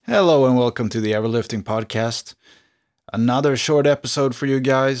Hello and welcome to the Everlifting Podcast. Another short episode for you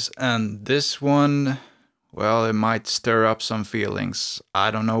guys, and this one, well, it might stir up some feelings.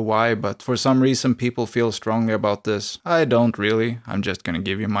 I don't know why, but for some reason people feel strongly about this. I don't really. I'm just gonna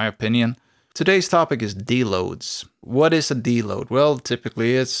give you my opinion. Today's topic is deloads. What is a deload? Well,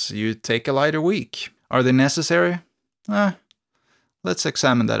 typically it's you take a lighter week. Are they necessary? Let's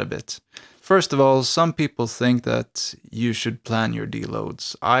examine that a bit. First of all, some people think that you should plan your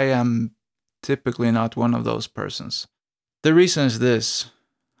deloads. I am typically not one of those persons. The reason is this.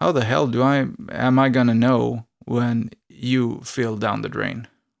 How the hell am I gonna know when you feel down the drain?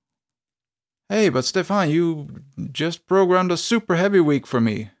 Hey, but Stefan, you just programmed a super heavy week for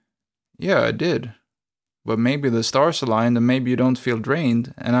me. Yeah, I did. But maybe the stars aligned and maybe you don't feel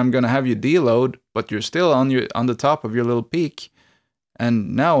drained and I'm gonna have you deload, but you're still on the top of your little peak.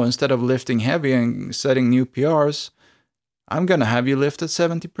 And now, instead of lifting heavy and setting new PRs, I'm gonna have you lift at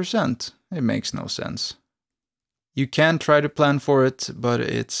 70%. It makes no sense. You can try to plan for it, but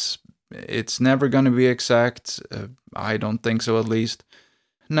it's never gonna be exact. I don't think so, at least.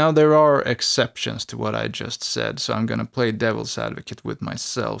 Now, there are exceptions to what I just said, so I'm gonna play devil's advocate with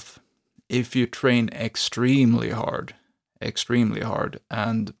myself. If you train extremely hard,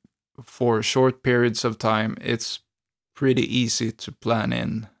 and for short periods of time, it's pretty easy to plan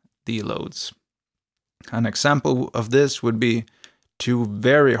in deloads. An example of this would be 2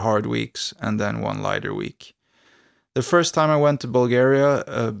 very hard weeks and then 1 lighter week. The first time I went to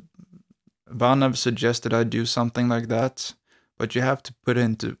Bulgaria, Vanav suggested I do something like that, but you have to put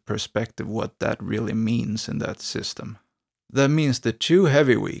into perspective what that really means in that system. That means the 2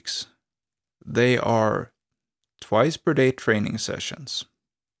 heavy weeks, they are twice per day training sessions.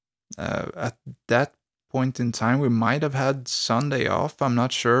 At that point in time, we might have had Sunday off, I'm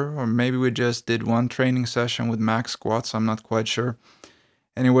not sure, or maybe we just did 1 training session with max squats, I'm not quite sure.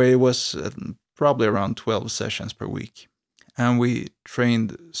 Anyway, it was probably around 12 sessions per week. And we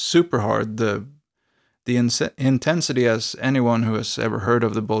trained super hard. The intensity, as anyone who has ever heard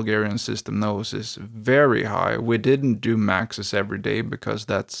of the Bulgarian system knows, is very high. We didn't do maxes every day because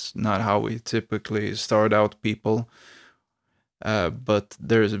that's not how we typically start out people. But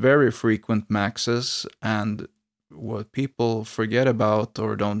there's very frequent maxes, and what people forget about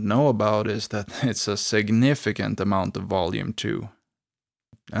or don't know about is that it's a significant amount of volume too.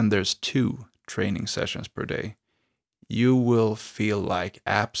 And there's 2 training sessions per day. You will feel like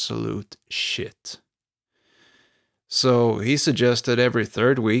absolute shit. So he suggested every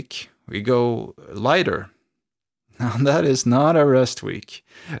 3rd week we go lighter. Now that is not a rest week.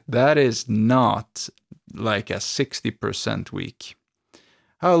 That is not like a 60% week.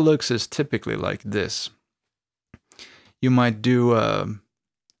 How it looks is typically like this. You might do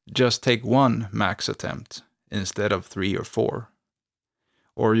just take 1 max attempt instead of 3 or 4.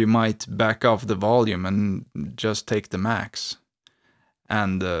 Or you might back off the volume and just take the max.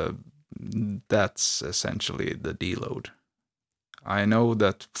 And that's essentially the deload. I know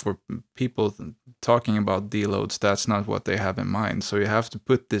that for people talking about deloads, that's not what they have in mind. So you have to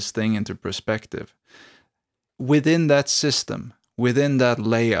put this thing into perspective. Within that system, within that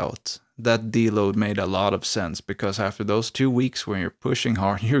layout, that deload made a lot of sense, because after those 2 weeks when you're pushing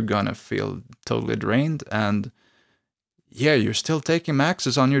hard, you're gonna feel totally drained, and yeah, you're still taking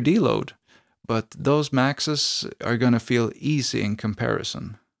maxes on your deload, but those maxes are gonna feel easy in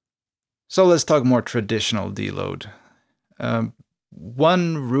comparison. So let's talk more traditional deload.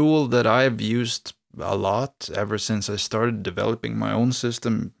 One rule that I've used a lot ever since I started developing my own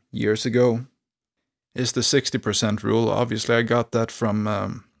system years ago is the 60% rule. Obviously, I got that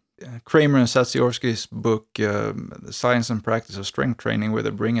from Kramer and Satsiorski's book, The Science and Practice of Strength Training, where they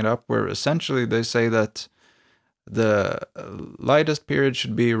bring it up, where essentially they say that the lightest period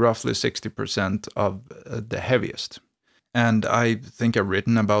should be roughly 60% of the heaviest. And I think I've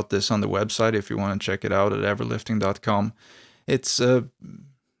written about this on the website if you want to check it out at everlifting.com. It's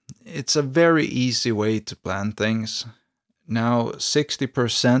a very easy way to plan things. Now,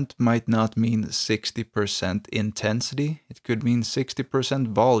 60% might not mean 60% intensity. It could mean 60%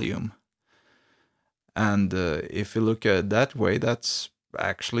 volume. And if you look at it that way, that's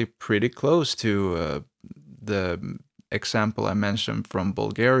actually pretty close to the example I mentioned from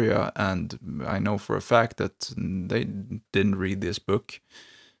Bulgaria. And I know for a fact that they didn't read this book.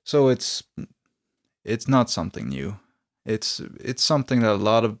 So it's not something new. It's something that a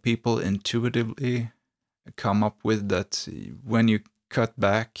lot of people intuitively come up with, that when you cut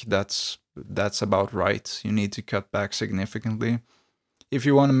back, that's about right. You need to cut back significantly. If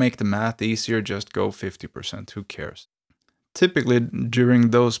you want to make the math easier, just go 50%. Who cares? Typically, during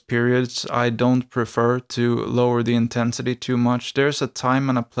those periods, I don't prefer to lower the intensity too much. There's a time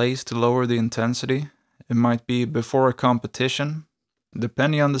and a place to lower the intensity. It might be before a competition,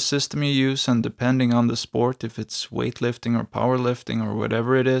 depending on the system you use and depending on the sport, if it's weightlifting or powerlifting or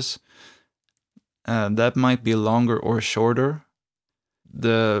whatever it is. That might be longer or shorter.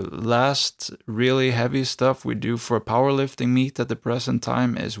 The last really heavy stuff we do for a powerlifting meet at the present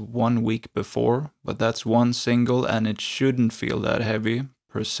time is 1 week before, but that's one single and it shouldn't feel that heavy.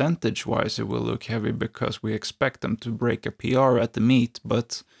 Percentage wise, it will look heavy because we expect them to break a PR at the meet,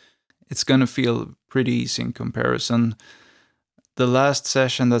 but it's going to feel pretty easy in comparison. The last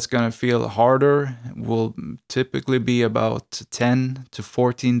session that's going to feel harder will typically be about 10 to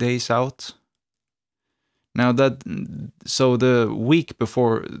 14 days out. Now so the week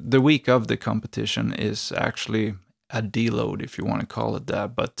of the competition is actually a deload, if you want to call it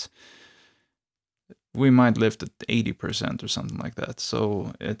that, but we might lift at 80% or something like that.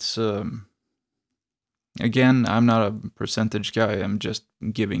 So it's, again, I'm not a percentage guy, I'm just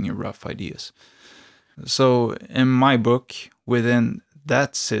giving you rough ideas. So in my book, within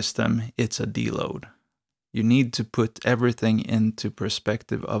that system, it's a deload. You need to put everything into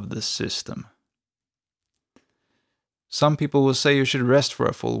perspective of the system. Some people will say you should rest for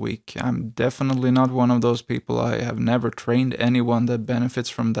a full week. I'm definitely not one of those people. I have never trained anyone that benefits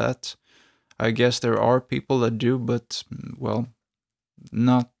from that. I guess there are people that do, but, well,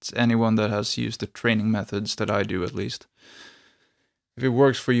 not anyone that has used the training methods that I do, at least. If it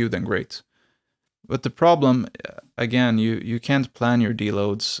works for you, then great. But the problem, again, you can't plan your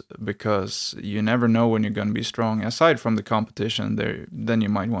deloads because you never know when you're going to be strong. Aside from the competition, then you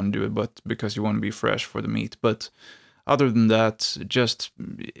might want to do it, but because you want to be fresh for the meet. But other than that,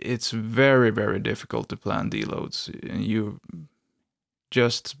 it's very, very difficult to plan deloads. You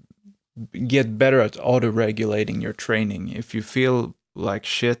just get better at auto-regulating your training. If you feel like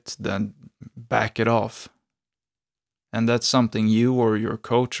shit, then back it off. And that's something you or your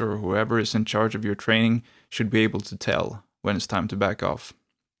coach or whoever is in charge of your training should be able to tell when it's time to back off.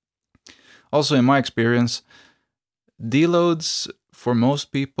 Also, in my experience, deloads for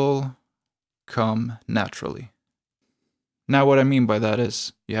most people come naturally. Now, what I mean by that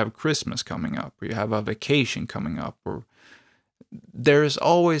is you have Christmas coming up, or you have a vacation coming up, or there's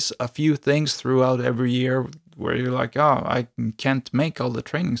always a few things throughout every year where you're like, oh, I can't make all the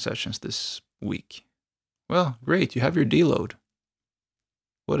training sessions this week. Well, great, you have your deload.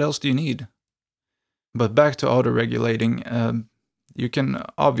 What else do you need? But back to auto-regulating, you can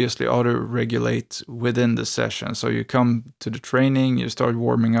obviously auto-regulate within the session. So you come to the training, you start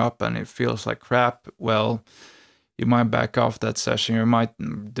warming up, and it feels like crap. Well, you might back off that session. You might,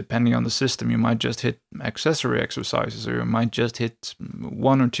 depending on the system, you might just hit accessory exercises, or you might just hit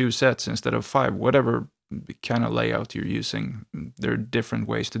 1 or 2 sets instead of 5, whatever kind of layout you're using. There are different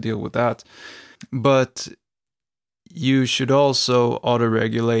ways to deal with that. But you should also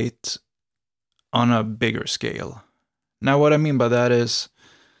auto-regulate on a bigger scale. Now, what I mean by that is,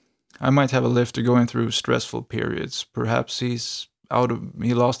 I might have a lifter going through stressful periods. Perhaps he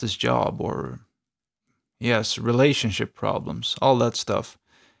lost his job, or he has relationship problems, all that stuff.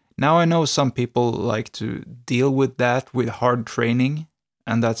 Now, I know some people like to deal with that with hard training,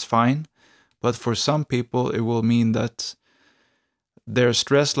 and that's fine. But for some people, it will mean that their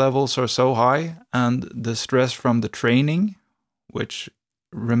stress levels are so high, and the stress from the training, which,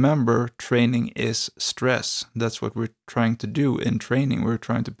 remember, training is stress. That's what we're trying to do in training. We're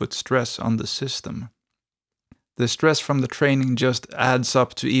trying to put stress on the system. The stress from the training just adds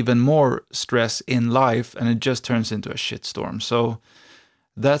up to even more stress in life, and it just turns into a shitstorm. So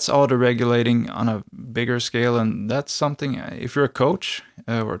that's auto-regulating on a bigger scale, and that's something, if you're a coach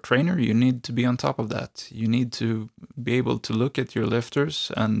or a trainer, you need to be on top of that. You need to be able to look at your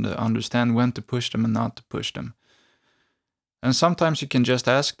lifters and understand when to push them and not to push them. And sometimes you can just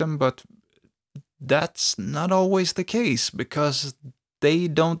ask them, but that's not always the case, because they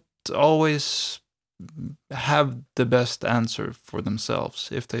don't always have the best answer for themselves.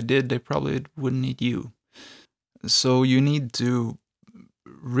 If they did, they probably wouldn't need you. So you need to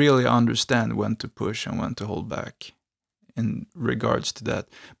really understand when to push and when to hold back in regards to that.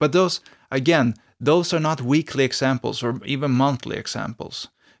 But those are not weekly examples or even monthly examples,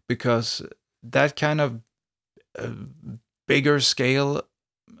 because that kind of bigger scale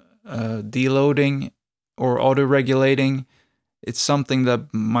deloading or auto-regulating, it's something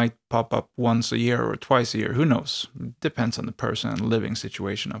that might pop up once a year or twice a year. Who knows? Depends on the person and living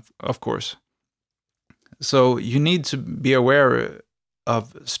situation, of course. So you need to be aware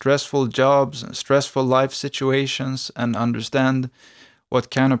of stressful jobs and stressful life situations and understand what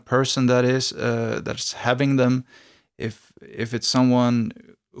kind of person that is that's having them. if it's someone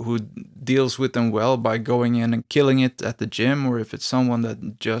who deals with them well by going in and killing it at the gym, or if it's someone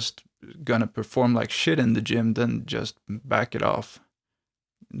that just gonna perform like shit in the gym, then just back it off.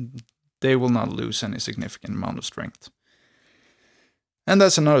 They will not lose any significant amount of strength. And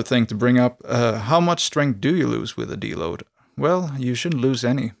that's another thing to bring up. How much strength do you lose with a deload? Well, you shouldn't lose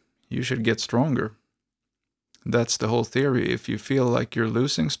any. You should get stronger. That's the whole theory. If you feel like you're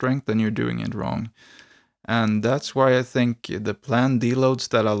losing strength, then you're doing it wrong. And that's why I think the planned deloads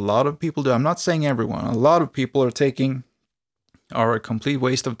that a lot of people do, I'm not saying everyone, a lot of people are taking are a complete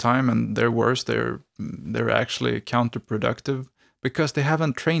waste of time, and they're worse. They're actually counterproductive because they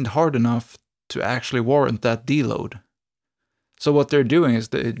haven't trained hard enough to actually warrant that deload. So what they're doing is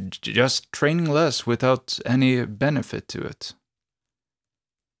they're just training less without any benefit to it.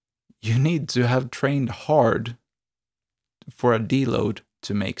 You need to have trained hard for a deload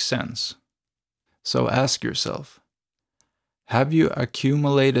to make sense. So ask yourself, have you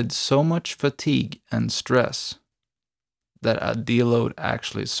accumulated so much fatigue and stress that a deload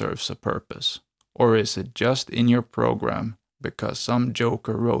actually serves a purpose? Or is it just in your program because some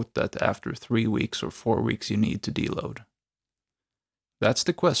joker wrote that after 3 weeks or 4 weeks you need to deload? That's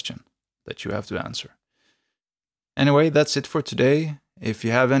the question that you have to answer. Anyway, that's it for today. If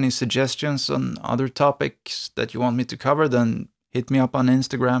you have any suggestions on other topics that you want me to cover, then hit me up on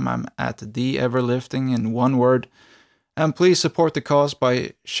Instagram. I'm at TheEverlifting in one word. And please support the cause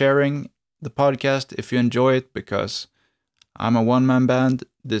by sharing the podcast if you enjoy it, because I'm a one-man band.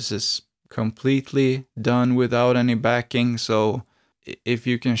 This is completely done without any backing. So if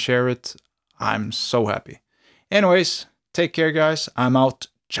you can share it, I'm so happy. Anyways, take care, guys. I'm out.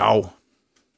 Ciao.